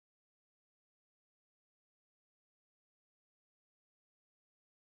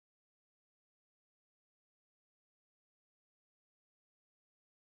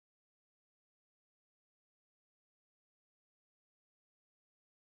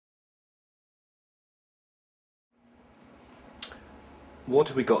what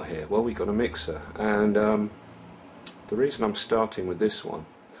have we got here? Well, we've got a mixer, and the reason I'm starting with this one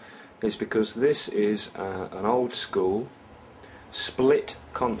is because this is an old school split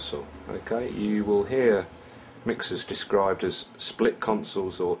console. Okay, you will hear mixers described as split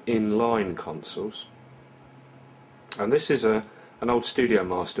consoles or inline consoles, and this is an old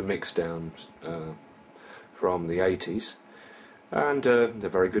Studiomaster mixdown from the 80s, and they're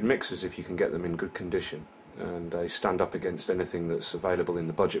very good mixers if you can get them in good condition, and they stand up against anything that's available in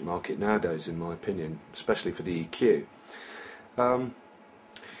the budget market nowadays, in my opinion, especially for the EQ.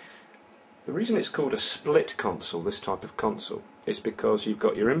 The reason it's called a split console, this type of console, is because you've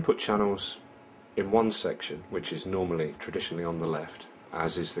got your input channels in one section, which is normally traditionally on the left,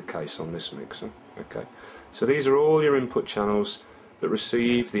 as is the case on this mixer. Okay, so these are all your input channels that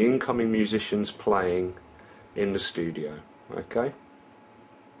receive the incoming musicians playing in the studio. Okay,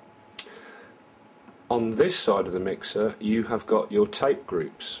 on this side of the mixer you have got your tape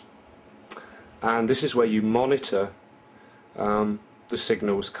groups, and this is where you monitor the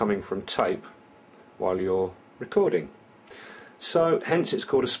signals coming from tape while you're recording. So hence it's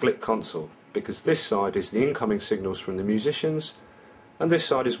called a split console, because this side is the incoming signals from the musicians, and this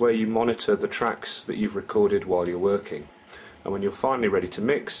side is where you monitor the tracks that you've recorded while you're working. And when you're finally ready to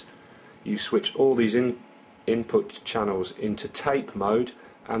mix, you switch all these input channels into tape mode,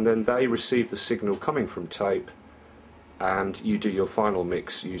 and then they receive the signal coming from tape, and you do your final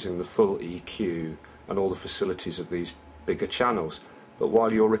mix using the full EQ and all the facilities of these bigger channels. But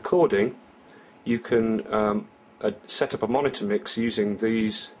while you're recording, you can set up a monitor mix using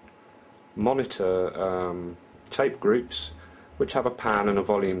these monitor tape groups, which have a pan and a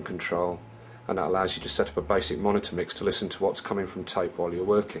volume control, and that allows you to set up a basic monitor mix to listen to what's coming from tape while you're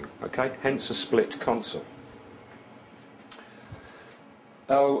working. Okay, hence a split console.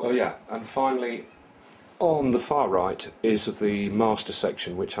 Oh yeah, and finally on the far right is the master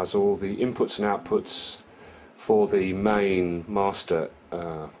section, which has all the inputs and outputs for the main master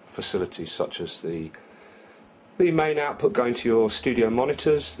facilities, such as the main output going to your studio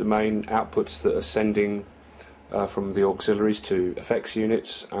monitors, the main outputs that are sending from the auxiliaries to effects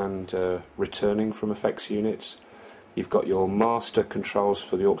units and returning from effects units. You've got your master controls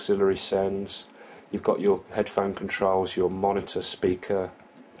for the auxiliary sends, you've got your headphone controls, your monitor speaker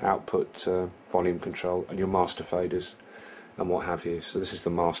output volume control, and your master faders and what have you. So this is the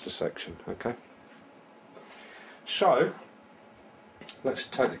master section. Okay, so let's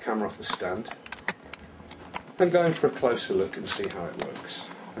take the camera off the stand and go in for a closer look and see how it works.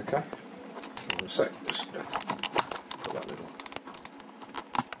 Okay, one sec, just put that little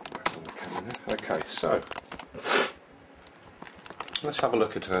back on the camera there. Okay, so let's have a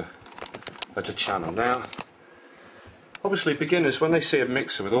look at a channel now. Obviously beginners, when they see a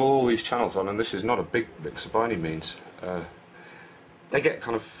mixer with all these channels on, and this is not a big mixer by any means, they get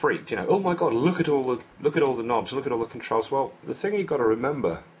kind of freaked, you know. Oh my god, look at all the knobs, look at all the controls. Well, the thing you've got to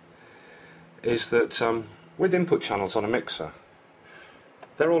remember is that with input channels on a mixer,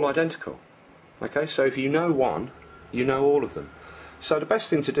 they're all identical. Okay, so if you know one, you know all of them. So the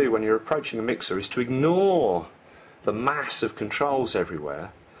best thing to do when you're approaching a mixer is to ignore the mass of controls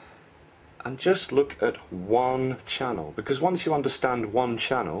everywhere and just look at one channel, because once you understand one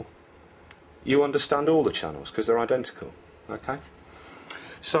channel, you understand all the channels because they're identical. Okay,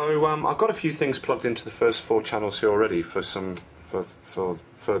 so I've got a few things plugged into the first 4 channels here already for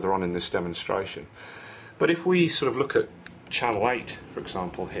further on in this demonstration. But if we sort of look at channel 8, for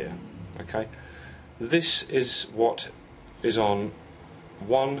example, here, okay, this is what is on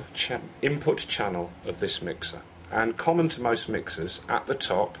one input channel of this mixer, and common to most mixers, at the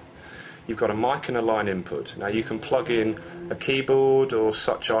top you've got a mic and a line input. Now you can plug in a keyboard or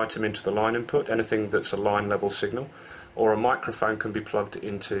such item into the line input, anything that's a line level signal, or a microphone can be plugged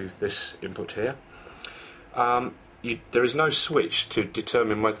into this input here. There is no switch to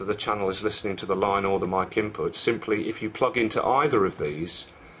determine whether the channel is listening to the line or the mic input. Simply, if you plug into either of these,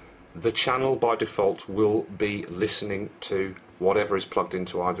 the channel by default will be listening to whatever is plugged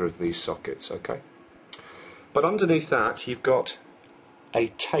into either of these sockets. Okay, but underneath that you've got a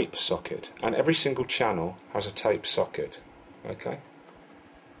tape socket, and every single channel has a tape socket. Okay,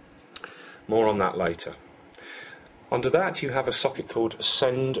 more on that later. Under that you have a socket called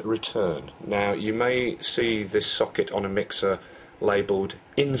send return. Now you may see this socket on a mixer labelled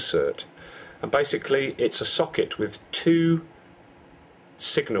insert, and basically it's a socket with 2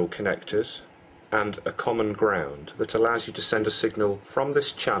 signal connectors and a common ground that allows you to send a signal from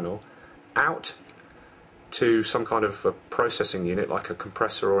this channel out to some kind of a processing unit like a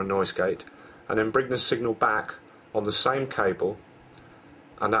compressor or a noise gate, and then bring the signal back on the same cable,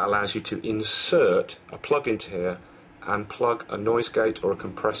 and that allows you to insert a plug into here and plug a noise gate or a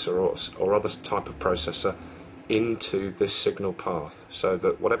compressor or other type of processor into this signal path, so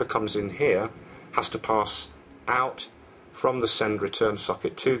that whatever comes in here has to pass out from the send return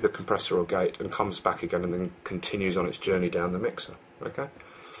socket to the compressor or gate and comes back again and then continues on its journey down the mixer. Okay.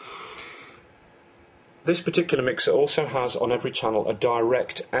 This particular mixer also has on every channel a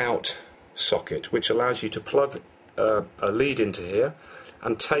direct out socket, which allows you to plug a lead into here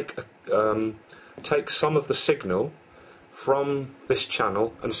and take some of the signal from this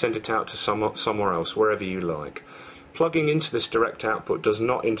channel and send it out to somewhere else, wherever you like. Plugging into this direct output does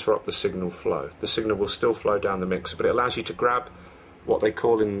not interrupt the signal flow. The signal will still flow down the mixer, but it allows you to grab what they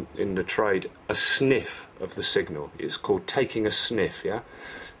call in the trade a sniff of the signal. It's called taking a sniff, yeah?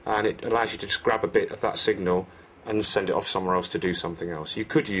 And it allows you to just grab a bit of that signal and send it off somewhere else to do something else. You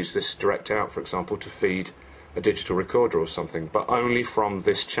could use this direct out, for example, to feed a digital recorder or something, but only from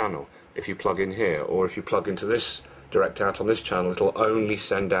this channel. If you plug in here, or if you plug into this direct out on this channel, it'll only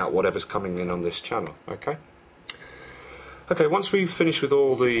send out whatever's coming in on this channel. Okay. Okay, once we've finished with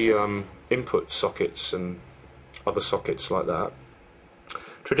all the input sockets and other sockets like that,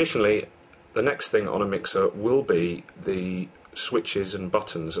 traditionally the next thing on a mixer will be the switches and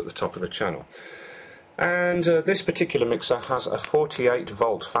buttons at the top of the channel. And this particular mixer has a 48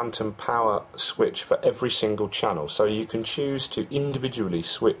 volt phantom power switch for every single channel, so you can choose to individually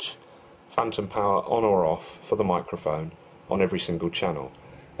switch phantom power on or off for the microphone on every single channel.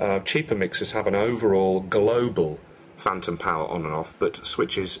 Cheaper mixers have an overall global phantom power on and off that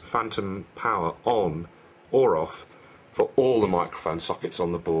switches phantom power on or off for all the microphone sockets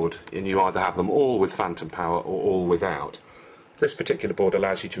on the board, and you either have them all with phantom power or all without. This particular board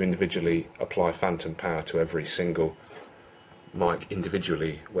allows you to individually apply phantom power to every single mic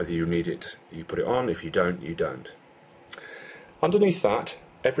individually. Whether you need it, you put it on. If you don't, you don't. Underneath that,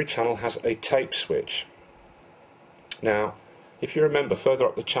 every channel has a tape switch. Now, if you remember further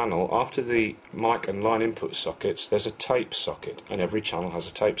up the channel, after the mic and line input sockets, there's a tape socket, and every channel has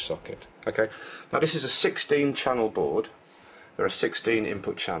a tape socket. Okay. Now this is a 16 channel board. There are 16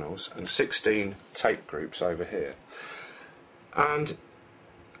 input channels and 16 tape groups over here. And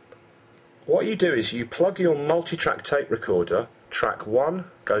what you do is you plug your multi-track tape recorder. Track 1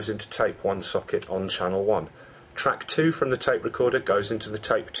 goes into tape 1 socket on channel 1. Track 2 from the tape recorder goes into the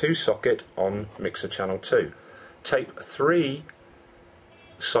tape 2 socket on mixer channel 2. Tape 3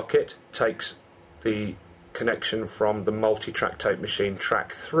 socket takes the connection from the multi-track tape machine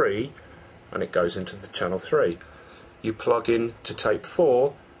track 3 and it goes into the channel 3. You plug in to tape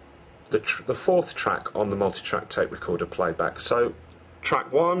 4 the fourth track on the multi-track tape recorder playback. So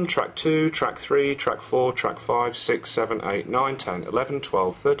track 1, track 2, track 3, track 4, track 5, 6, 7, 8, 9, 10, 11,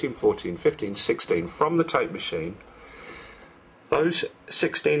 12, 13, 14, 15, 16 from the tape machine. Those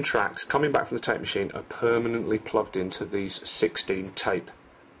 16 tracks coming back from the tape machine are permanently plugged into these 16 tape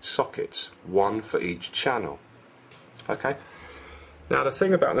sockets, one for each channel. Okay. Now the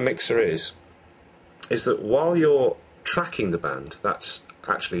thing about the mixer is that while you're tracking the band, that's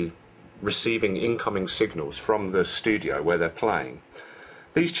actually receiving incoming signals from the studio where they're playing,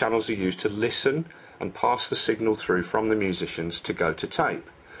 these channels are used to listen and pass the signal through from the musicians to go to tape.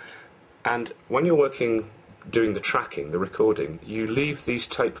 And when you're doing the tracking, the recording, you leave these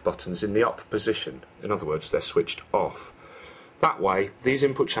tape buttons in the up position. In other words, they're switched off. That way, these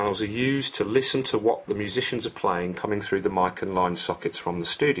input channels are used to listen to what the musicians are playing coming through the mic and line sockets from the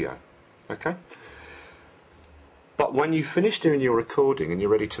studio. Okay? But when you finish doing your recording and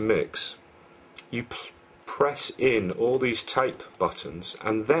you're ready to mix, you press in all these tape buttons,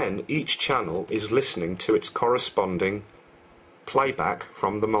 and then each channel is listening to its corresponding playback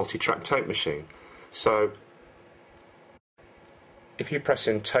from the multi-track tape machine. So if you press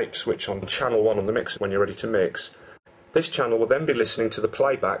in tape switch on channel 1 on the mixer when you're ready to mix, this channel will then be listening to the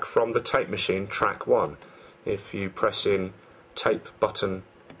playback from the tape machine track 1. If you press in tape button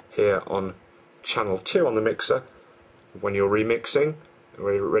here on channel 2 on the mixer, when you're remixing,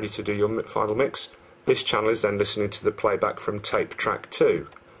 when you're ready to do your final mix, this channel is then listening to the playback from tape track 2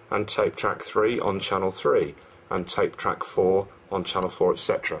 and tape track 3 on channel 3 and tape track 4 on channel 4,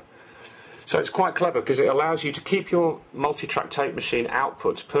 etc. So it's quite clever because it allows you to keep your multi-track tape machine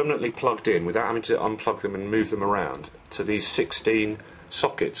outputs permanently plugged in without having to unplug them and move them around to these 16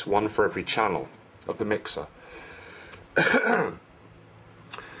 sockets, one for every channel of the mixer.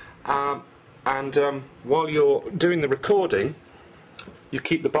 While you're doing the recording, you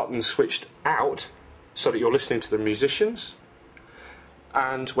keep the buttons switched out so that you're listening to the musicians,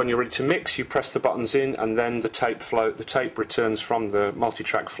 and when you're ready to mix, you press the buttons in, and then the tape returns from the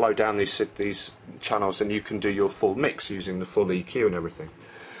multi-track flow down these channels, and you can do your full mix using the full EQ and everything.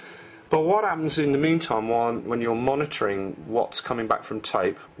 But what happens in the meantime when you're monitoring what's coming back from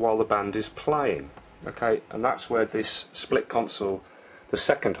tape while the band is playing? Okay, and that's where this split console, the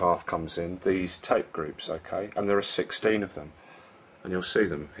second half, comes in, these tape groups, okay, and there are 16 of them. And you'll see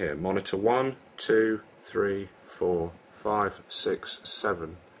them here. Monitor 1, 2, 3, 4, 5, 6,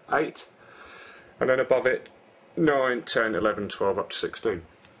 7, 8. And then above it, 9, 10, 11, 12, up to 16.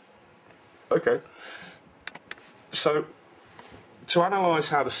 Okay. So, to analyse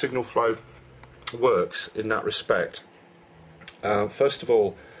how the signal flow works in that respect, first of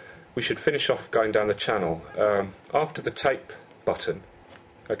all, we should finish off going down the channel. After the tape button,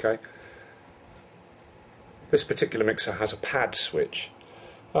 okay, this particular mixer has a pad switch.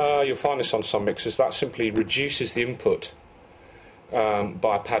 You'll find this on some mixers. That simply reduces the input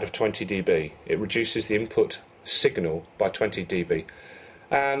by a pad of 20 dB. It reduces the input signal by 20 dB.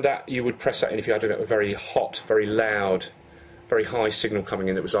 And you would press that in if you had a very hot, very loud, very high signal coming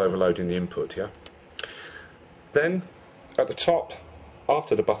in that was overloading the input. Yeah. Then, at the top,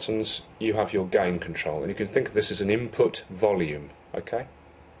 after the buttons, you have your gain control. And you can think of this as an input volume. Okay.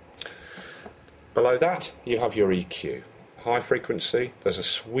 Below that, you have your EQ. High frequency, there's a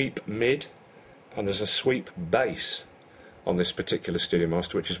sweep mid, and there's a sweep bass on this particular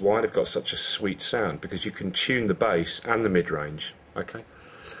Studiomaster, which is why they've got such a sweet sound, because you can tune the bass and the mid-range. Okay.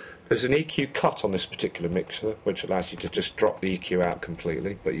 There's an EQ cut on this particular mixer, which allows you to just drop the EQ out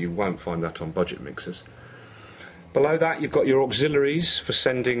completely, but you won't find that on budget mixers. Below that, you've got your auxiliaries for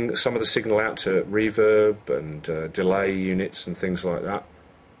sending some of the signal out to reverb and delay units and things like that.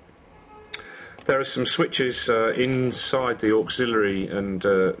 There are some switches inside the auxiliary, and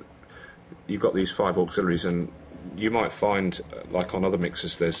you've got these 5 auxiliaries, and you might find, like on other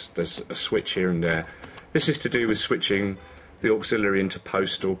mixers, there's a switch here and there. This is to do with switching the auxiliary into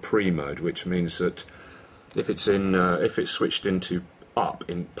post or pre mode, which means that if it's switched into up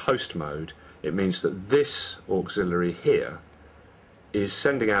in post mode, it means that this auxiliary here is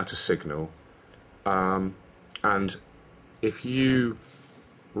sending out a signal, and if you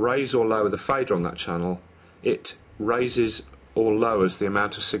raise or lower the fader on that channel, it raises or lowers the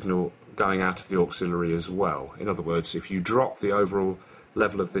amount of signal going out of the auxiliary as well. In other words, if you drop the overall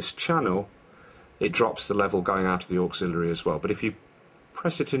level of this channel, it drops the level going out of the auxiliary as well. But if you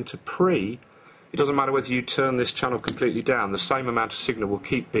press it into pre, it doesn't matter whether you turn this channel completely down, the same amount of signal will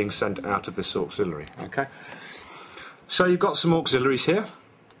keep being sent out of this auxiliary. Okay. So you've got some auxiliaries here,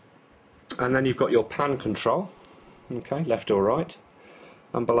 and then you've got your pan control, okay, left or right.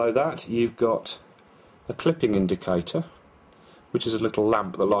 And below that, you've got a clipping indicator, which is a little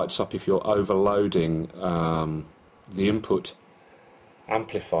lamp that lights up if you're overloading the input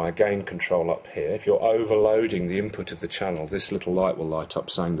amplifier gain control up here. If you're overloading the input of the channel, this little light will light up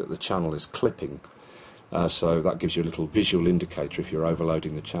saying that the channel is clipping. So that gives you a little visual indicator if you're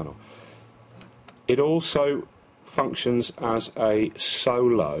overloading the channel. It also functions as a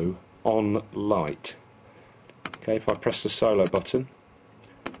solo on light. Okay, if I press the solo button,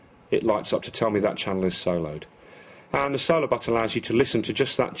 it lights up to tell me that channel is soloed. And the solo button allows you to listen to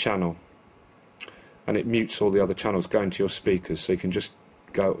just that channel, and it mutes all the other channels going to your speakers, so you can just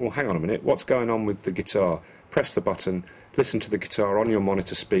go, well, hang on a minute, what's going on with the guitar? Press the button, listen to the guitar on your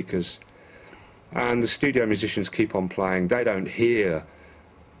monitor speakers, and the studio musicians keep on playing. They don't hear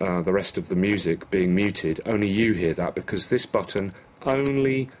the rest of the music being muted, only you hear that, because this button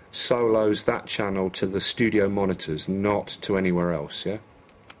only solos that channel to the studio monitors, not to anywhere else. Yeah.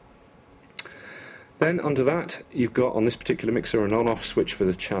 Then under that, you've got on this particular mixer an on-off switch for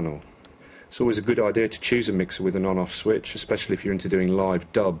the channel. It's always a good idea to choose a mixer with an on-off switch, especially if you're into doing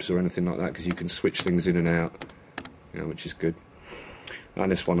live dubs or anything like that, because you can switch things in and out, you know, which is good.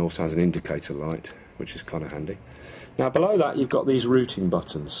 And this one also has an indicator light, which is kind of handy. Now below that, you've got these routing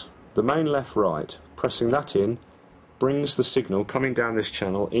buttons. The main left-right, pressing that in brings the signal coming down this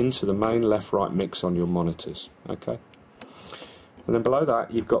channel into the main left-right mix on your monitors. Okay. And then below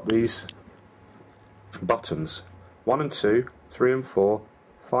that, you've got these buttons 1 and 2, 3 and 4,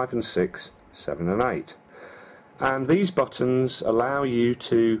 5 and 6, 7 and 8. And these buttons allow you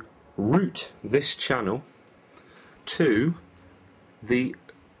to route this channel to the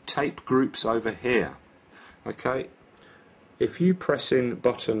tape groups over here. Okay, if you press in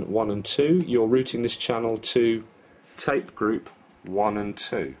button 1 and 2, you're routing this channel to tape group 1 and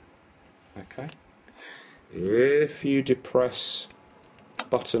 2. Okay, if you depress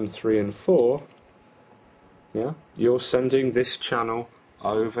button 3 and 4, yeah, you're sending this channel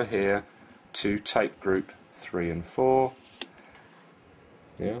over here to tape group 3 and 4.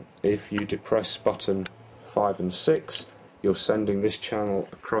 Yeah, if you depress button 5 and 6, you're sending this channel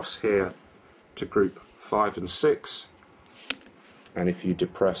across here to group 5 and 6. and if you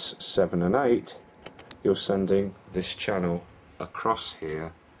depress 7 and 8, you're sending this channel across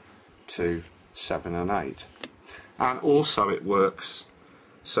here to 7 and 8. And also it works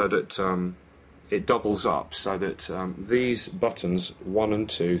so that it doubles up, so that these buttons 1 and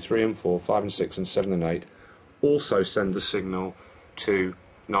 2, 3 and 4, 5 and 6 and 7 and 8 also send the signal to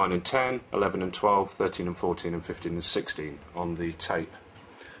 9 and 10, 11 and 12, 13 and 14 and 15 and 16 on the tape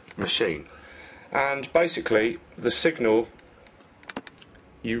machine. And basically the signal,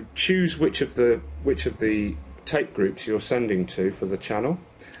 you choose which of the tape groups you're sending to for the channel.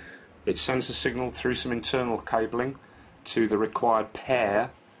 It sends the signal through some internal cabling to the required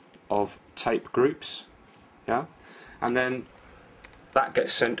pair of tape groups, yeah, and then that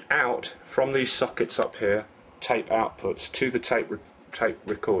gets sent out from these sockets up here, tape outputs, to the tape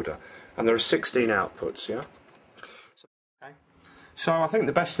recorder, and there are 16 outputs, yeah. So I think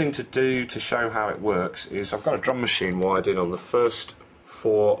the best thing to do to show how it works is I've got a drum machine wired in on the first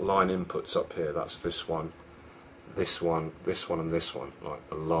 4 line inputs up here. That's this one, this one, this one and this one, like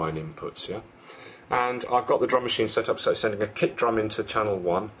the line inputs, yeah. And I've got the drum machine set up so it's sending a kick drum into channel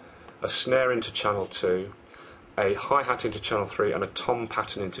 1, a snare into channel 2, a hi-hat into channel 3 and a tom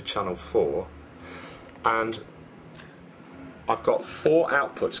pattern into channel 4. And I've got 4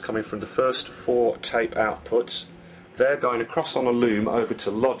 outputs coming from the first 4 tape outputs. They're going across on a loom over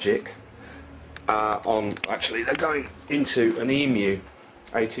to Logic. Actually they're going into an EMU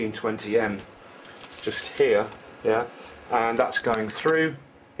 1820M just here, yeah, and that's going through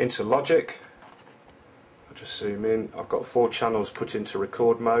into Logic. I'll just zoom in. I've got 4 channels put into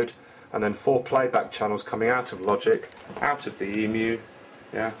record mode, and then 4 playback channels coming out of Logic, out of the EMU,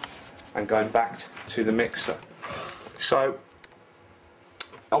 yeah, and going back to the mixer. So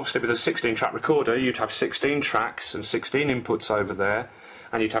obviously with a 16-track recorder you'd have 16 tracks and 16 inputs over there,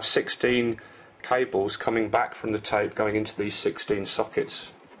 and you'd have 16 cables coming back from the tape going into these 16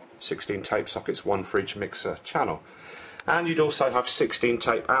 sockets, 16 tape sockets, 1 for each mixer channel. And you'd also have 16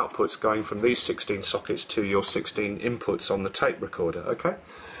 tape outputs going from these 16 sockets to your 16 inputs on the tape recorder, okay?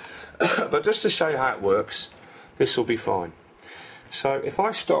 But just to show you how it works, this will be fine. So if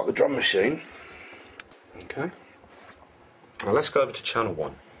I start the drum machine, okay, now let's go over to channel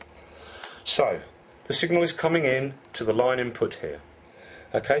 1. So the signal is coming in to the line input here.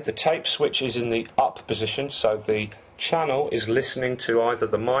 Okay, the tape switch is in the up position, so the channel is listening to either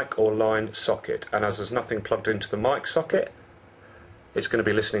the mic or line socket, and as there's nothing plugged into the mic socket, it's going to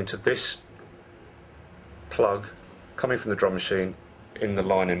be listening to this plug coming from the drum machine in the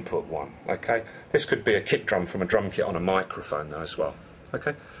line input 1. Okay, this could be a kick drum from a drum kit on a microphone though as well.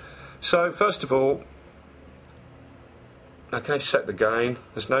 Okay, so first of all, okay, set the gain.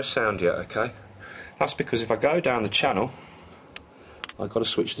 There's no sound yet, okay? That's because if I go down the channel, I've got to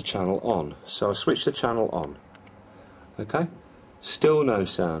switch the channel on. So I switch the channel on. Okay? Still no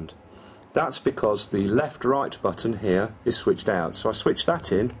sound. That's because the left-right button here is switched out. So I switch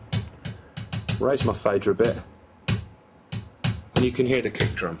that in, raise my fader a bit, and you can hear the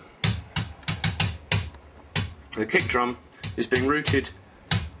kick drum. The kick drum is being routed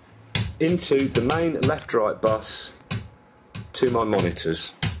into the main left-right bus to my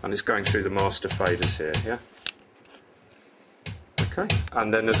monitors, and it's going through the master faders here, yeah? Okay,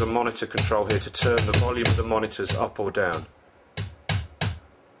 and then there's a monitor control here to turn the volume of the monitors up or down.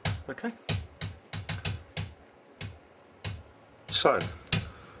 Okay. So,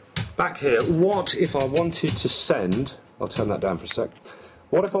 back here, what if I wanted to send, I'll turn that down for a sec,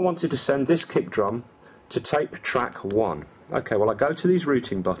 what if I wanted to send this kick drum to tape track 1? Okay, well I go to these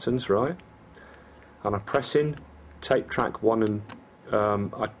routing buttons, right, and I press in tape track 1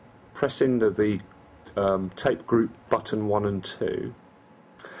 and I press into the tape group button 1 and 2.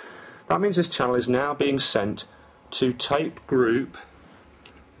 That means this channel is now being sent to tape group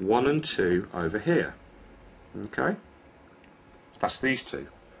 1 and 2 over here. Okay, that's these two,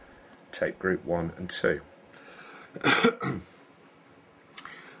 tape group 1 and 2.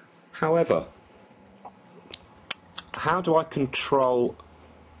 However, how do I control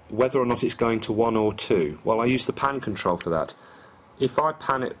whether or not it's going to 1 or 2? Well, I use the pan control for that. If I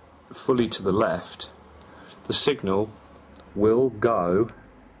pan it fully to the left, the signal will go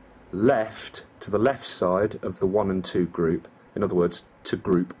left to the left side of the 1 and 2 group, in other words to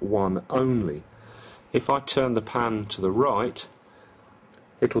group 1 only. If I turn the pan to the right,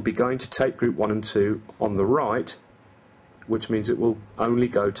 it'll be going to tape group 1 and 2 on the right, which means it will only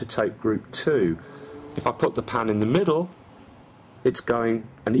go to tape group 2. If I put the pan in the middle, it's going,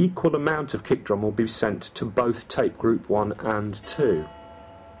 an equal amount of kick drum will be sent to both tape group 1 and 2.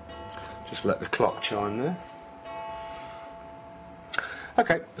 Just let the clock chime there.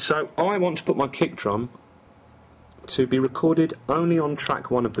 Okay, so I want to put my kick drum to be recorded only on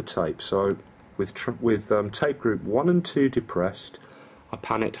track 1 of the tape. So with tape group 1 and 2 depressed, I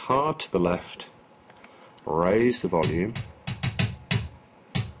pan it hard to the left, raise the volume.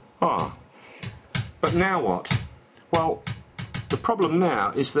 But now what? Well, the problem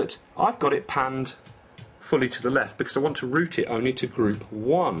now is that I've got it panned fully to the left because I want to route it only to group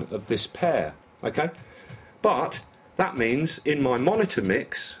 1 of this pair, okay? But that means in my monitor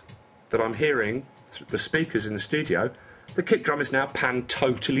mix that I'm hearing the speakers in the studio, the kick drum is now panned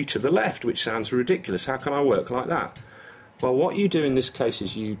totally to the left, which sounds ridiculous. How can I work like that? Well, what you do in this case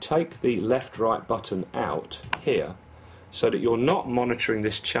is you take the left-right button out here so that you're not monitoring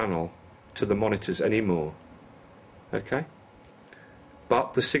this channel to the monitors anymore, okay?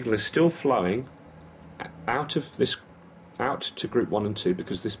 But the signal is still flowing out to group 1 and 2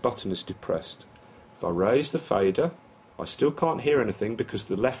 because this button is depressed. If I raise the fader, I still can't hear anything because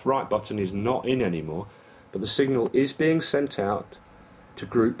the left-right button is not in anymore, but the signal is being sent out to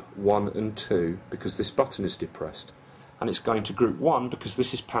group 1 and 2 because this button is depressed, and it's going to group 1 because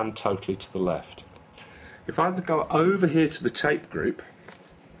this is panned totally to the left. If I go over here to the tape group,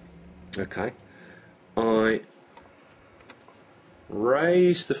 okay, I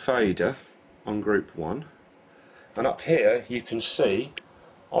raise the fader on group 1, and up here you can see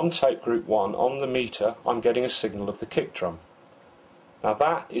on tape group 1 on the meter I'm getting a signal of the kick drum. Now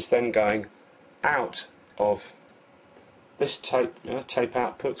that is then going out of this tape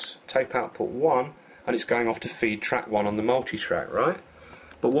output 1, and it's going off to feed track 1 on the multi-track, right?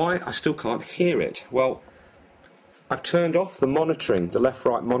 But why I still can't hear it? Well, I've turned off the monitoring, the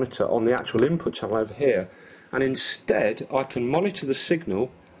left-right monitor on the actual input channel over here, and instead I can monitor the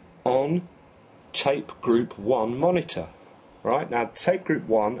signal on tape group 1 monitor. Right, now tape group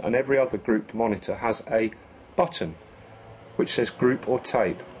 1 and every other group monitor has a button which says group or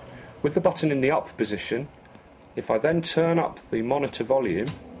tape. With the button in the up position, if I then turn up the monitor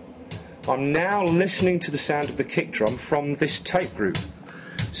volume, I'm now listening to the sound of the kick drum from this tape group.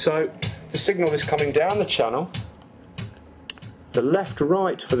 So the signal is coming down the channel, the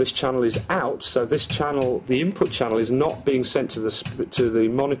left-right for this channel is out, so this channel, the input channel, is not being sent to the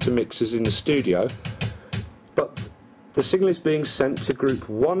monitor mixers in the studio, but the signal is being sent to group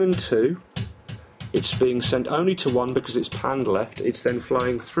 1 and 2. It's being sent only to 1 because it's panned left. It's then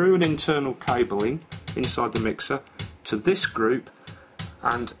flowing through an internal cabling inside the mixer to this group,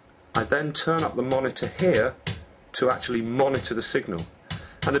 and I then turn up the monitor here to actually monitor the signal.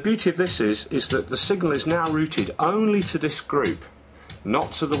 And the beauty of this is that the signal is now routed only to this group,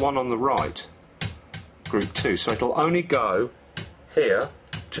 not to the one on the right, group 2. So it'll only go here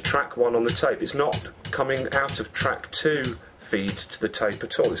to track 1 on the tape. It's not coming out of track 2 feed to the tape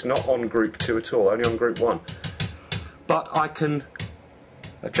at all. It's not on group 2 at all, only on group 1. But I can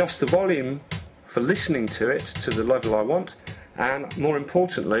adjust the volume for listening to it to the level I want, and more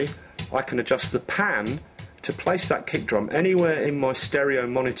importantly, I can adjust the pan to place that kick drum anywhere in my stereo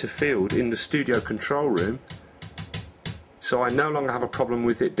monitor field in the studio control room, so I no longer have a problem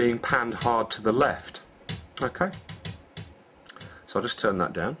with it being panned hard to the left. Okay? So I'll just turn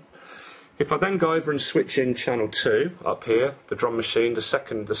that down. If I then go over and switch in channel 2, up here, the drum machine, the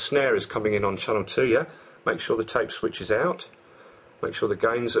snare is coming in on channel 2, yeah? Make sure the tape switch is out. Make sure the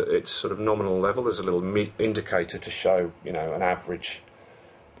gain's at its sort of nominal level. There's a little indicator to show, you know, an average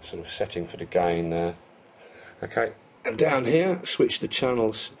sort of setting for the gain there. Okay, and down here, switch the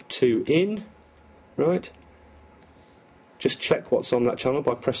channels 2 in, right? Just check what's on that channel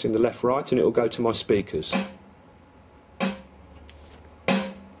by pressing the left-right, and it will go to my speakers.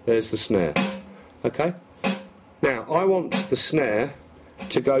 There's the snare. Okay? Now, I want the snare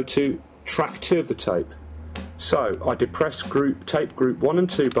to go to track 2 of the tape. So, I depress tape group 1 and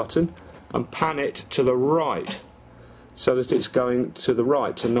 2 button and pan it to the right, so that it's going to the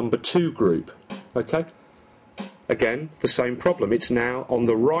right, to number 2 group. Okay? Again, the same problem. It's now on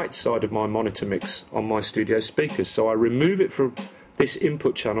the right side of my monitor mix on my studio speakers. So I remove it from this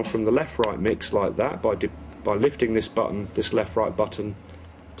input channel from the left-right mix like that by lifting this button, this left-right button,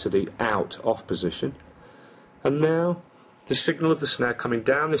 to the out-off position, and now the signal of the snare coming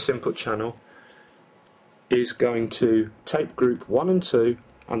down this input channel is going to tape group 1 and 2,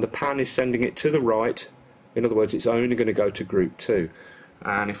 and the pan is sending it to the right. In other words, it's only going to go to group 2.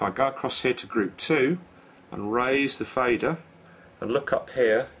 And if I go across here to group 2 and raise the fader and look up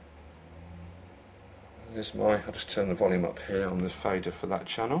here, there's I'll just turn the volume up here on the fader for that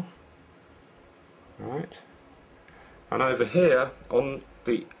channel, right? And over here on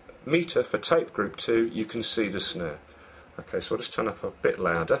the meter for tape group 2, you can see the snare. Okay, so I'll just turn up a bit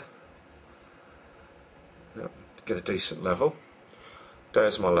louder, to get a decent level.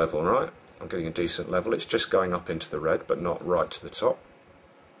 There's my level, right? I'm getting a decent level. It's just going up into the red, but not right to the top.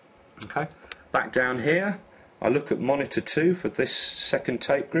 Okay, back down here, I look at monitor 2 for this second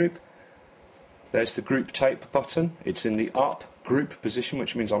tape group. There's the group tape button. It's in the up group position,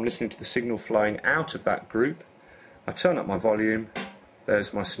 which means I'm listening to the signal flowing out of that group. I turn up my volume,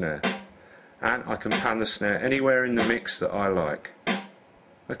 there's my snare. And I can pan the snare anywhere in the mix that I like.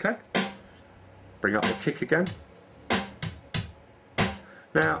 Okay, bring up the kick again.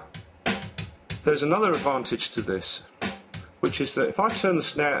 Now, there's another advantage to this, which is that if I turn the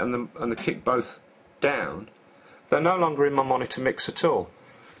snare and the kick both down, they're no longer in my monitor mix at all.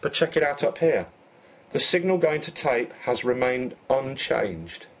 But check it out up here. The signal going to tape has remained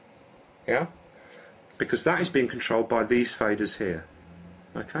unchanged. Yeah? Because that is being controlled by these faders here.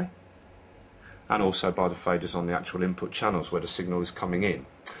 Okay? And also by the faders on the actual input channels where the signal is coming in.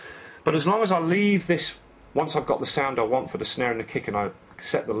 But as long as I leave this, once I've got the sound I want for the snare and the kick, and I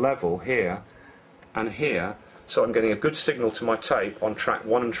set the level here and here, so I'm getting a good signal to my tape on track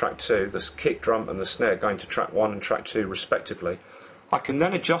 1 and track 2, the kick drum and the snare going to track 1 and track 2 respectively, I can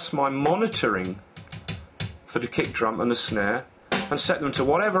then adjust my monitoring for the kick drum and the snare and set them to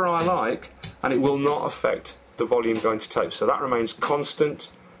whatever I like, and it will not affect the volume going to tape. So that remains constant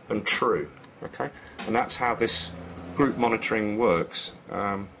and true. Okay, and that's how this group monitoring works.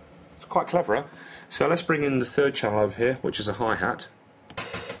 It's quite clever, huh? So let's bring in the third channel over here, which is a hi-hat.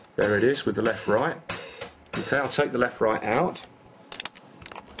 There it is with the left-right. Okay, I'll take the left-right out.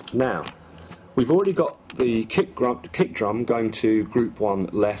 Now, we've already got the kick drum going to group 1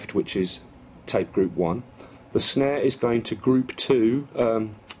 left, which is tape group 1. The snare is going to group 2,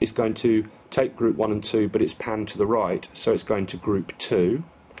 is going to tape group 1 and 2, but it's panned to the right, so it's going to group 2.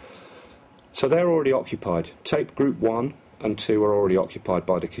 So they're already occupied. Tape group 1 and 2 are already occupied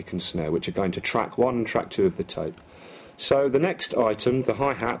by the kick and snare, which are going to track 1 and track 2 of the tape. So the next item, the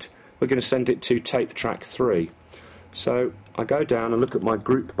hi-hat, we're going to send it to tape track 3. So I go down and look at my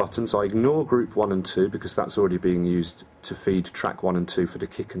group buttons. I ignore group 1 and 2 because that's already being used to feed track 1 and 2 for the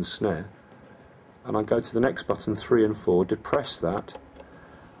kick and snare. And I go to the next button, 3 and 4, depress that,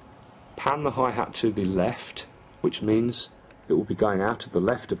 pan the hi-hat to the left, which means it will be going out of the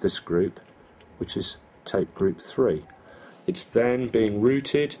left of this group, which is tape group 3. It's then being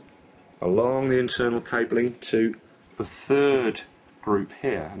routed along the internal cabling to the third group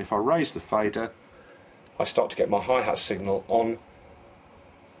here, and if I raise the fader, I start to get my hi-hat signal on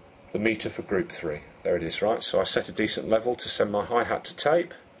the meter for group 3. There it is, right? So I set a decent level to send my hi-hat to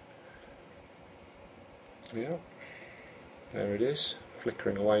tape. Yeah, there it is,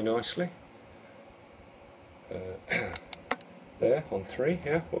 flickering away nicely. There, on 3,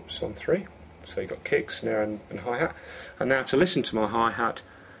 yeah, whoops, on 3. So you've got kick, snare and hi-hat. And now to listen to my hi-hat,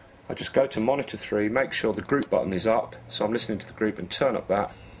 I just go to monitor 3, make sure the group button is up, so I'm listening to the group and turn up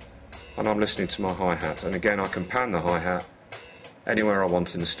that, and I'm listening to my hi-hat. And again, I can pan the hi-hat anywhere I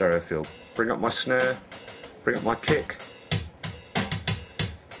want in the stereo field. Bring up my snare, bring up my kick.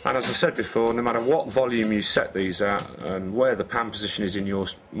 And as I said before, no matter what volume you set these at and where the pan position is in your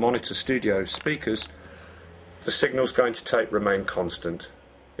monitor studio speakers, the signal's going to tape remain constant.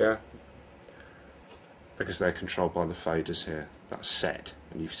 Yeah? Because they're controlled by the faders here. That's set.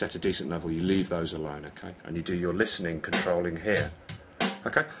 And you've set a decent level, you leave those alone, okay? And you do your listening controlling here.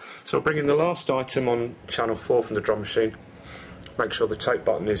 Okay? So I'll bring in the last item on channel 4 from the drum machine. Make sure the tape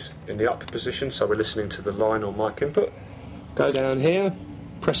button is in the up position, so we're listening to the line or mic input. Go down here,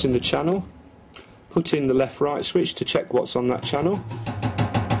 press in the channel, put in the left-right switch to check what's on that channel.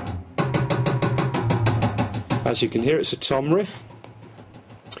 As you can hear, it's a tom riff.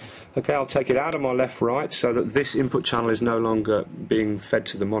 Okay, I'll take it out of my left-right so that this input channel is no longer being fed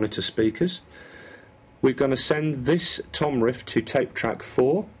to the monitor speakers. We're going to send this tom riff to tape track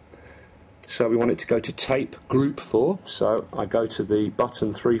 4. So we want it to go to tape group 4. So I go to the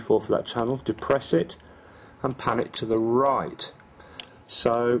button 3-4 for that channel, depress it and pan it to the right.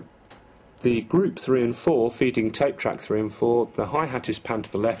 So the group 3 and 4 feeding tape track 3 and 4, the hi-hat is panned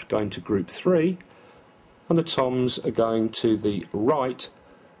to the left going to group 3, and the toms are going to the right,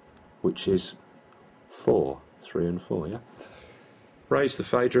 which is 4, 3 and 4, yeah? Raise the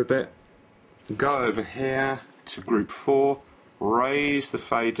fader a bit, go over here to group 4, raise the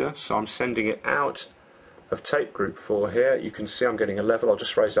fader, so I'm sending it out of tape group 4 here. You can see I'm getting a level. I'll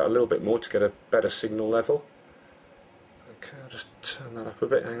just raise that a little bit more to get a better signal level. Okay, I'll just turn that up a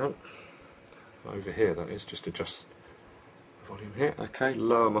bit, hang on. Over here, that is, just adjust the volume here. Okay,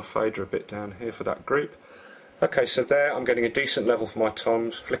 lower my fader a bit down here for that group. Okay, so there I'm getting a decent level for my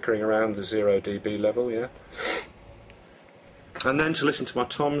toms, flickering around the 0 dB level, yeah. And then to listen to my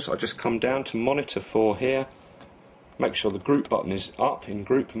toms, I just come down to monitor 4 here, make sure the group button is up in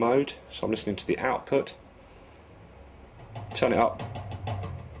group mode, so I'm listening to the output. Turn it up.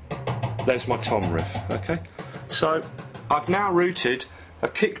 There's my tom riff. Okay, so I've now routed a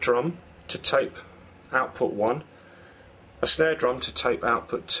kick drum to tape output 1, a snare drum to tape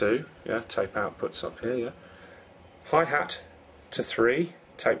output 2, yeah, tape outputs up here, yeah, hi-hat to 3,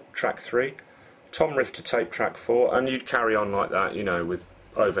 tape track 3, tom riff to tape track 4, and you'd carry on like that, you know, with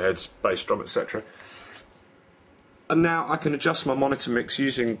overheads, bass drum, etc. And now I can adjust my monitor mix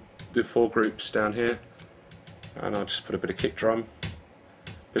using the 4 groups down here, and I'll just put a bit of kick drum,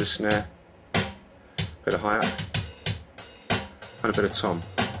 bit of snare, bit of hi-hat, and a bit of tom.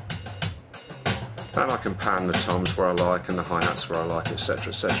 And I can pan the toms where I like and the hi-hats where I like, etc,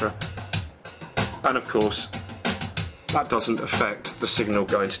 etc. And of course, that doesn't affect the signal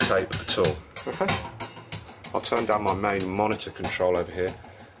going to tape at all. Okay? I'll turn down my main monitor control over here.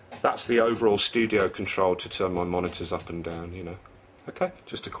 That's the overall studio control to turn my monitors up and down, you know. Okay,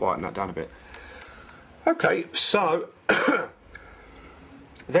 just to quieten that down a bit. Okay, so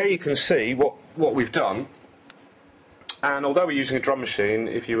there you can see what we've done. And although we're using a drum machine,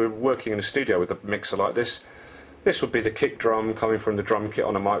 if you were working in a studio with a mixer like this, this would be the kick drum coming from the drum kit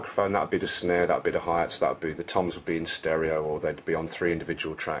on a microphone, that would be the snare, that would be the hi-hats, that would be the toms would be in stereo, or they'd be on 3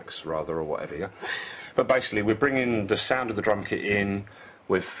 individual tracks rather, or whatever, yeah? But basically we're bringing the sound of the drum kit in,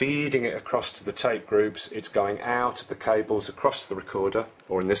 we're feeding it across to the tape groups, it's going out of the cables across to the recorder,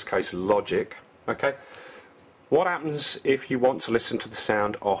 or in this case Logic, okay? What happens if you want to listen to the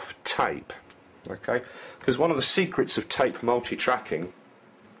sound off tape? Okay, because one of the secrets of tape multi-tracking,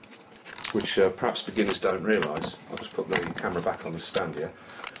 which perhaps beginners don't realise, I'll just put the camera back on the stand here.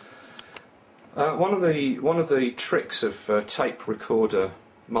 One of the tricks of tape recorder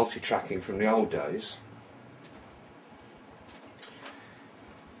multi-tracking from the old days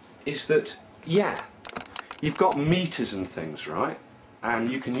is that, yeah, you've got meters and things, right?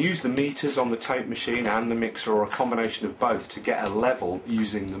 And you can use the meters on the tape machine and the mixer, or a combination of both, to get a level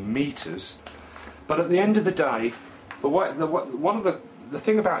using the meters. But at the end of the day, the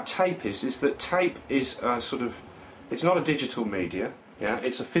thing about tape is that tape is sort of, it's not a digital media, yeah,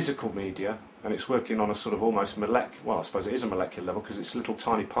 it's a physical media, and it's working on a sort of almost molecular, well, I suppose it is a molecular level because it's little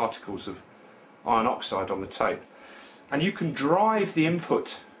tiny particles of iron oxide on the tape. And you can drive the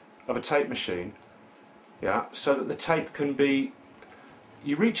input of a tape machine, yeah, so that the tape can be,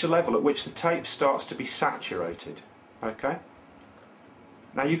 you reach a level at which the tape starts to be saturated, okay?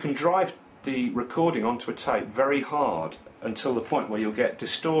 Now you can drive the recording onto a tape very hard until the point where you'll get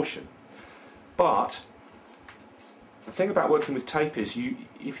distortion. But the thing about working with tape is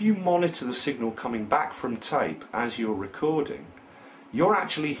if you monitor the signal coming back from tape as you're recording, you're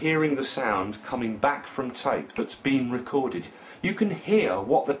actually hearing the sound coming back from tape that's been recorded. You can hear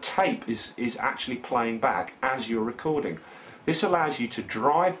what the tape is actually playing back as you're recording. This allows you to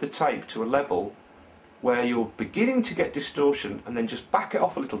drive the tape to a level where you're beginning to get distortion, and then just back it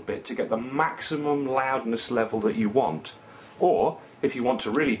off a little bit to get the maximum loudness level that you want. Or, if you want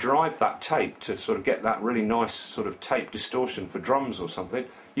to really drive that tape to sort of get that really nice sort of tape distortion for drums or something,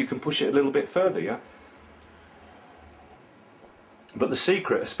 you can push it a little bit further, yeah? But the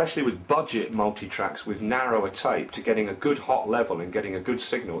secret, especially with budget multi-tracks with narrower tape, to getting a good hot level and getting a good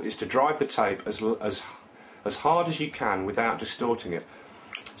signal, is to drive the tape as hard as you can without distorting it.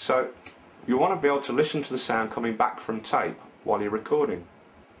 So you want to be able to listen to the sound coming back from tape while you're recording.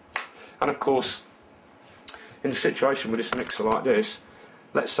 And of course, in a situation with this mixer like this,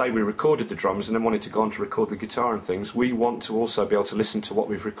 let's say we recorded the drums and then wanted to go on to record the guitar and things, we want to also be able to listen to what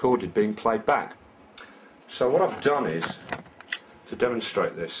we've recorded being played back. So what I've done is, to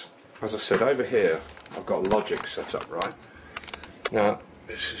demonstrate this, as I said, over here I've got Logic set up, right? Now,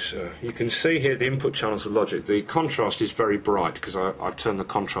 this is, you can see here the input channels of Logic. The contrast is very bright because I've turned the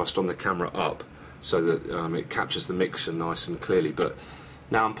contrast on the camera up so that it captures the mixer nice and clearly, but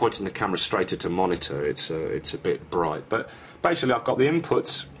now I'm pointing the camera straight at a monitor, it's a bit bright. But basically I've got the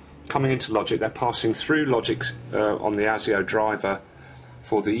inputs coming into Logic, they're passing through Logic on the ASIO driver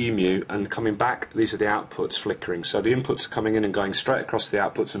for the EMU, and coming back, these are the outputs flickering. So the inputs are coming in and going straight across the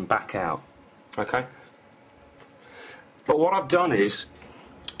outputs and back out. Okay? But what I've done is,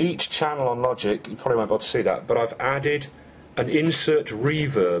 each channel on Logic, you probably won't be able to see that, but I've added an insert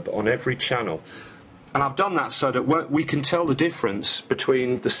reverb on every channel. And I've done that so that we can tell the difference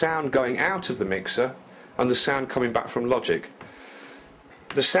between the sound going out of the mixer and the sound coming back from Logic.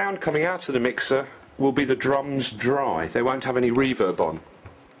 The sound coming out of the mixer will be the drums dry, they won't have any reverb on.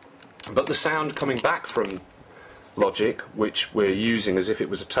 But the sound coming back from Logic, which we're using as if it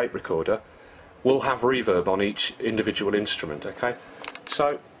was a tape recorder, will have reverb on each individual instrument, okay?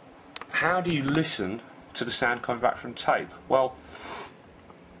 So, how do you listen to the sound coming back from tape? Well,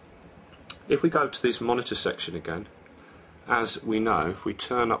 if we go to this monitor section again, as we know, if we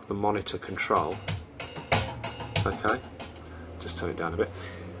turn up the monitor control, okay, just turn it down a bit,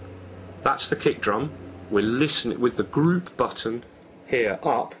 that's the kick drum. We're listening with the group button here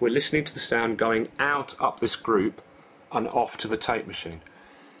up, we're listening to the sound going out up this group and off to the tape machine.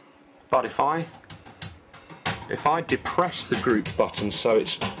 But if I depress the group button so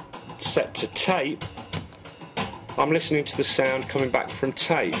it's set to tape, I'm listening to the sound coming back from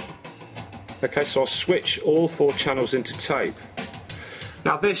tape. Okay, so I'll switch all 4 channels into tape.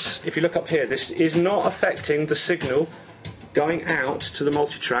 Now this, if you look up here, this is not affecting the signal going out to the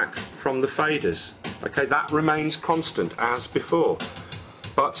multitrack from the faders. Okay, that remains constant as before.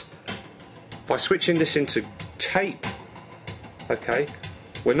 But by switching this into tape, okay,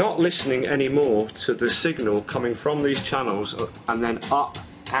 we're not listening anymore to the signal coming from these channels and then up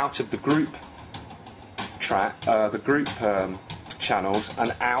out of the group track, channels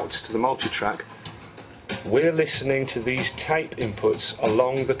and out to the multitrack. We're listening to these tape inputs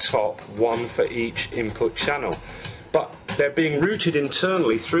along the top, one for each input channel. But they're being routed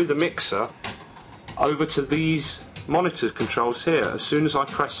internally through the mixer over to these monitor controls here. As soon as I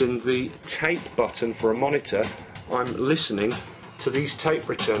press in the tape button for a monitor, I'm listening to these tape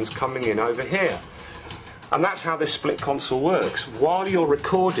returns coming in over here. And that's how this split console works. While you're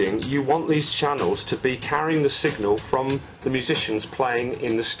recording, you want these channels to be carrying the signal from the musicians playing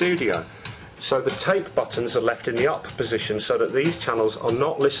in the studio. So the tape buttons are left in the up position so that these channels are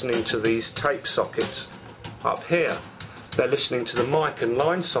not listening to these tape sockets up here. They're listening to the mic and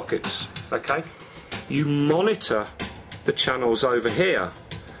line sockets, okay? You monitor the channels over here,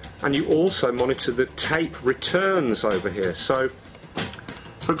 and you also monitor the tape returns over here. So,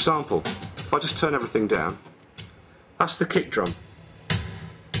 for example, if I just turn everything down, that's the kick drum.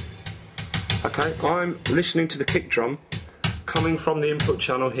 Okay, I'm listening to the kick drum coming from the input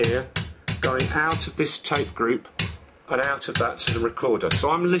channel here, going out of this tape group and out of that to the recorder.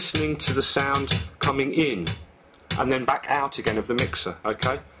 So I'm listening to the sound coming in and then back out again of the mixer,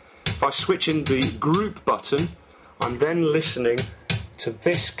 okay? If I switch in the group button, I'm then listening to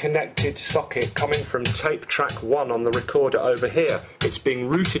this connected socket coming from tape track 1 on the recorder over here. It's being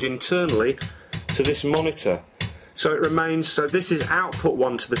routed internally to this monitor. So it remains, so this is output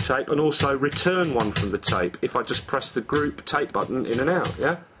 1 to the tape and also return 1 from the tape if I just press the group tape button in and out,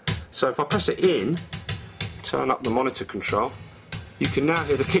 yeah? So if I press it in, turn up the monitor control, you can now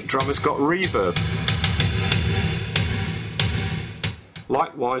hear the kick drum has got reverb.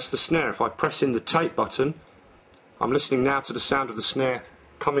 Likewise the snare, if I press in the tape button, I'm listening now to the sound of the snare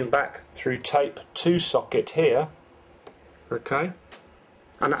coming back through tape 2 socket here, okay,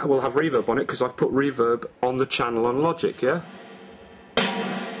 and that will have reverb on it because I've put reverb on the channel on Logic, yeah?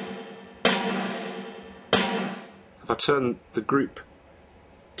 If I turn the group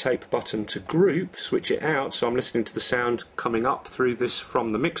tape button to group, switch it out so I'm listening to the sound coming up through this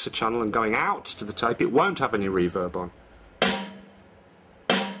from the mixer channel and going out to the tape, it won't have any reverb on.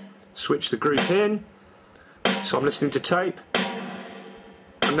 Switch the group in, so I'm listening to tape,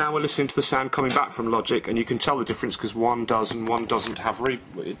 and now we're listening to the sound coming back from Logic, and you can tell the difference because one does and one doesn't have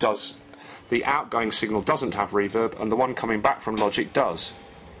it does. The outgoing signal doesn't have reverb, and the one coming back from Logic does.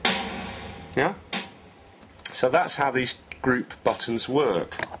 Yeah? So that's how these group buttons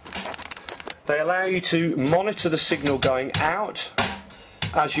work. They allow you to monitor the signal going out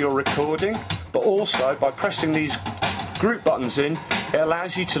as you're recording, but also by pressing these group buttons in, it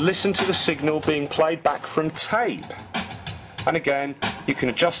allows you to listen to the signal being played back from tape. And again, you can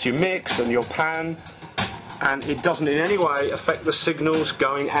adjust your mix and your pan, and it doesn't in any way affect the signals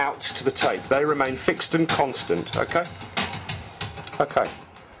going out to the tape. They remain fixed and constant, okay? Okay,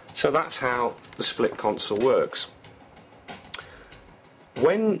 so that's how the split console works.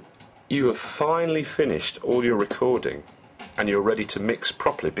 When you have finally finished all your recording and you're ready to mix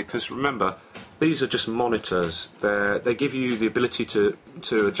properly, because remember, these are just monitors. They give you the ability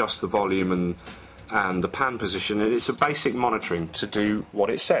to adjust the volume and the pan position, and it's a basic monitoring to do what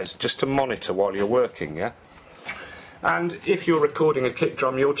it says, just to monitor while you're working, yeah? And if you're recording a kick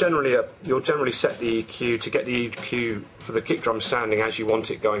drum, you'll generally set the EQ to get the EQ for the kick drum sounding as you want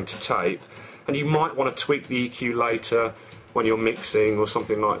it going to tape, and you might want to tweak the EQ later when you're mixing or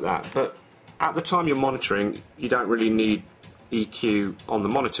something like that. But at the time you're monitoring, you don't really need EQ on the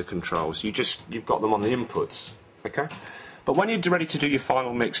monitor controls, you've got them on the inputs, okay? But when you're ready to do your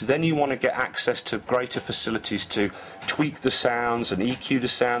final mix, then you want to get access to greater facilities to tweak the sounds and EQ the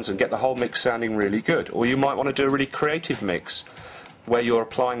sounds and get the whole mix sounding really good. Or you might want to do a really creative mix where you're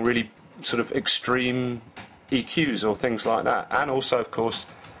applying really sort of extreme EQs or things like that. And also, of course,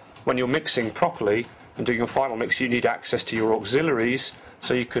 when you're mixing properly, and doing your final mix, you need access to your auxiliaries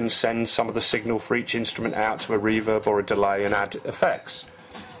so you can send some of the signal for each instrument out to a reverb or a delay and add effects.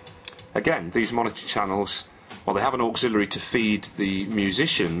 Again, these monitor channels, well, they have an auxiliary to feed the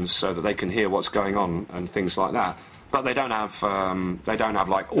musicians so that they can hear what's going on and things like that. But they don't have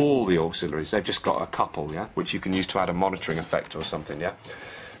like all the auxiliaries. They've just got a couple, yeah, which you can use to add a monitoring effect or something, yeah.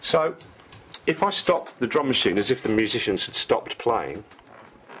 So if I stop the drum machine as if the musicians had stopped playing,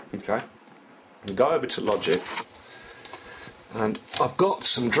 okay, and go over to Logic, and I've got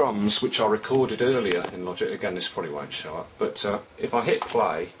some drums which I recorded earlier in Logic. Again, this probably won't show up, but if I hit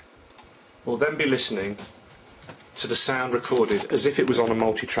play, we'll then be listening to the sound recorded as if it was on a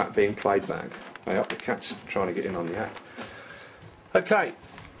multi-track being played back. Hey up, the cat's trying to get in on the act. Okay,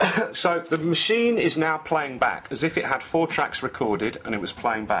 so the machine is now playing back as if it had 4 tracks recorded and it was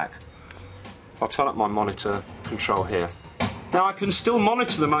playing back. I'll turn up my monitor control here. Now I can still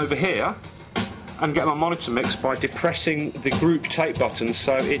monitor them over here and get my monitor mix by depressing the group tape button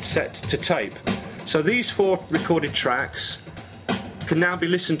so it's set to tape. So these 4 recorded tracks can now be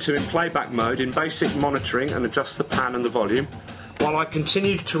listened to in playback mode in basic monitoring and adjust the pan and the volume, while I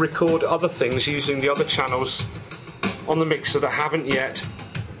continue to record other things using the other channels on the mixer that haven't yet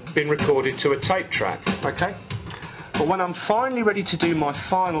been recorded to a tape track, okay? But when I'm finally ready to do my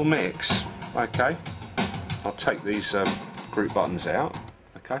final mix, okay, I'll take these group buttons out,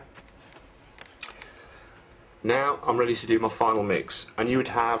 okay? Now I'm ready to do my final mix, and you would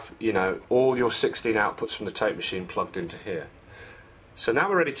have, you know, all your 16 outputs from the tape machine plugged into here. So now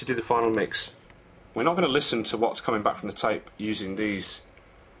we're ready to do the final mix. We're not going to listen to what's coming back from the tape using these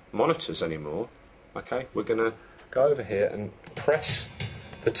monitors anymore. Okay, we're going to go over here and press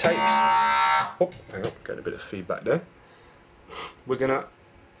the tapes. Oh, hang on, getting a bit of feedback there. We're going to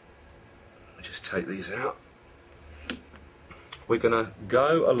just take these out. We're going to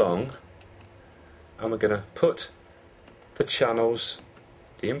go along and we're going to put the channels,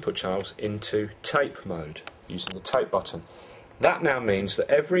 the input channels, into tape mode using the tape button. That now means that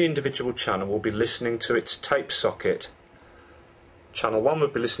every individual channel will be listening to its tape socket. Channel 1 will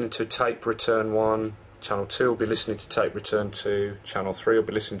be listening to tape return 1, channel 2 will be listening to tape return 2, channel 3 will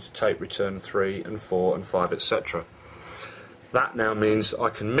be listening to tape return 3 and 4 and 5, etc. That now means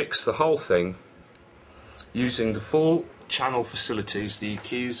I can mix the whole thing using the full channel facilities, the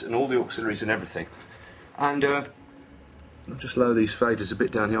EQs and all the auxiliaries and everything. And I'll just lower these faders a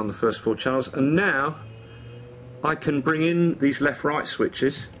bit down here on the first 4 channels, and now I can bring in these left-right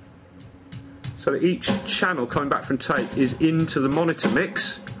switches so that each channel coming back from tape is into the monitor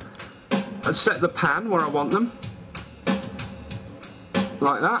mix, and set the pan where I want them,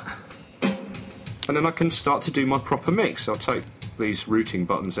 like that, and then I can start to do my proper mix. I'll take these routing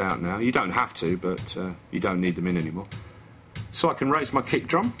buttons out now. You don't have to, but you don't need them in anymore. So I can raise my kick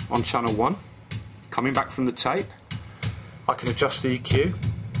drum on channel 1, coming back from the tape. I can adjust the EQ.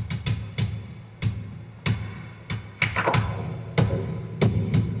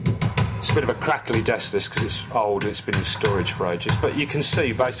 It's a bit of a crackly desk this because it's old and it's been in storage for ages, but you can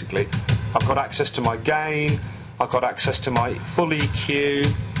see basically I've got access to my gain, I've got access to my full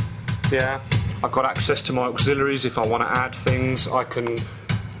EQ, yeah, I've got access to my auxiliaries if I want to add things. I can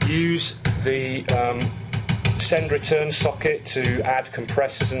use the send return socket to add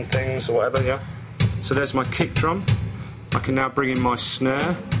compressors and things or whatever, yeah. So there's my kick drum. I can now bring in my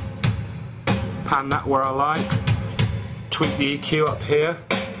snare, pan that where I like, tweak the EQ up here,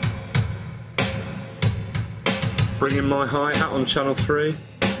 bring in my hi-hat on channel 3,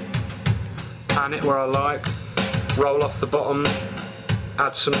 pan it where I like, roll off the bottom,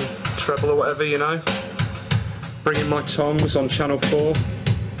 add some treble or whatever, you know, bring in my toms on channel 4.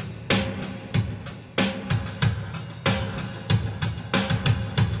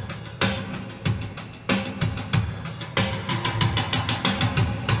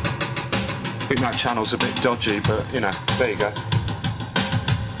 I think that channel's a bit dodgy, but you know, there you go.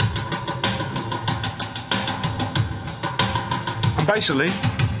 And basically,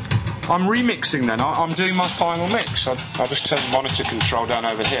 I'm remixing then. I'm doing my final mix. I'll just turn the monitor control down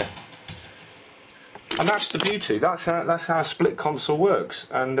over here. And that's the beauty. That's how a split console works.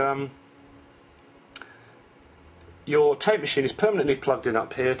 And your tape machine is permanently plugged in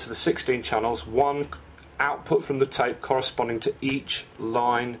up here to the 16 channels, one output from the tape corresponding to each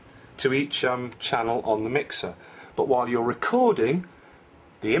line, to each channel on the mixer. But while you're recording,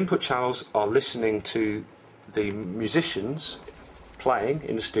 the input channels are listening to the musicians playing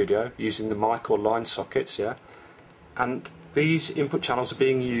in the studio using the mic or line sockets, yeah, and these input channels are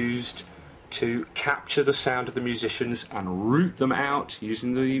being used to capture the sound of the musicians and route them out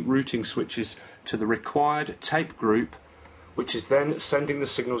using the routing switches to the required tape group, which is then sending the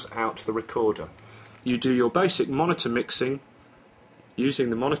signals out to the recorder. you do your basic monitor mixing using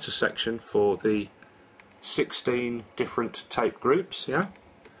the monitor section for the 16 different tape groups, yeah?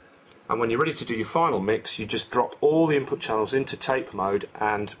 And when you're ready to do your final mix, you just drop all the input channels into tape mode,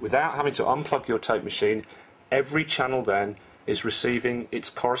 and without having to unplug your tape machine, every channel then is receiving its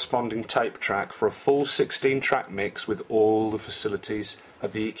corresponding tape track for a full 16 track mix with all the facilities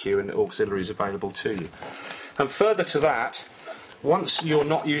of the EQ and auxiliaries available to you. And further to that, once you're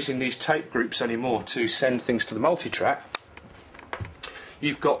not using these tape groups anymore to send things to the multitrack,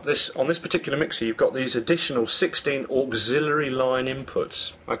 you've got this, on this particular mixer, you've got these additional 16 auxiliary line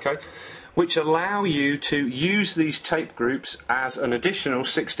inputs, okay, which allow you to use these tape groups as an additional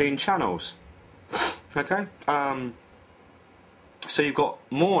 16 channels, okay. So you've got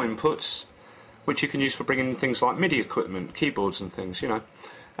more inputs which you can use for bringing in things like MIDI equipment, keyboards and things, you know.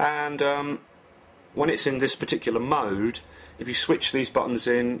 And when it's in this particular mode, if you switch these buttons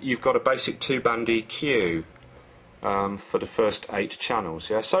in, you've got a basic 2-band EQ for the first 8 channels.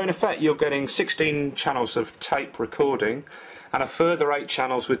 Yeah. So in effect, you're getting 16 channels of tape recording, and a further 8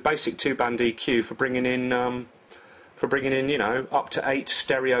 channels with basic 2-band EQ for bringing in, you know, up to 8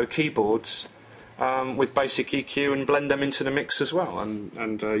 stereo keyboards with basic EQ, and blend them into the mix as well.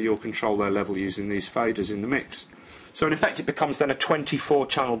 And you'll control their level using these faders in the mix. So in effect, it becomes then a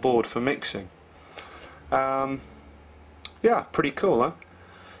 24-channel board for mixing. Yeah, pretty cool, huh?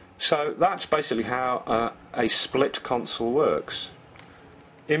 So that's basically how a split console works.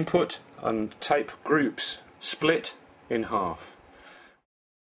 Input and tape groups split in half.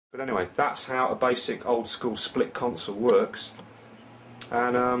 But anyway, that's how a basic old school split console works.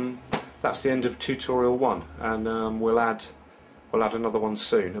 And that's the end of tutorial 1. And we'll add another one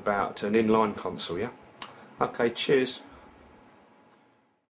soon about an inline console, yeah? Okay, cheers.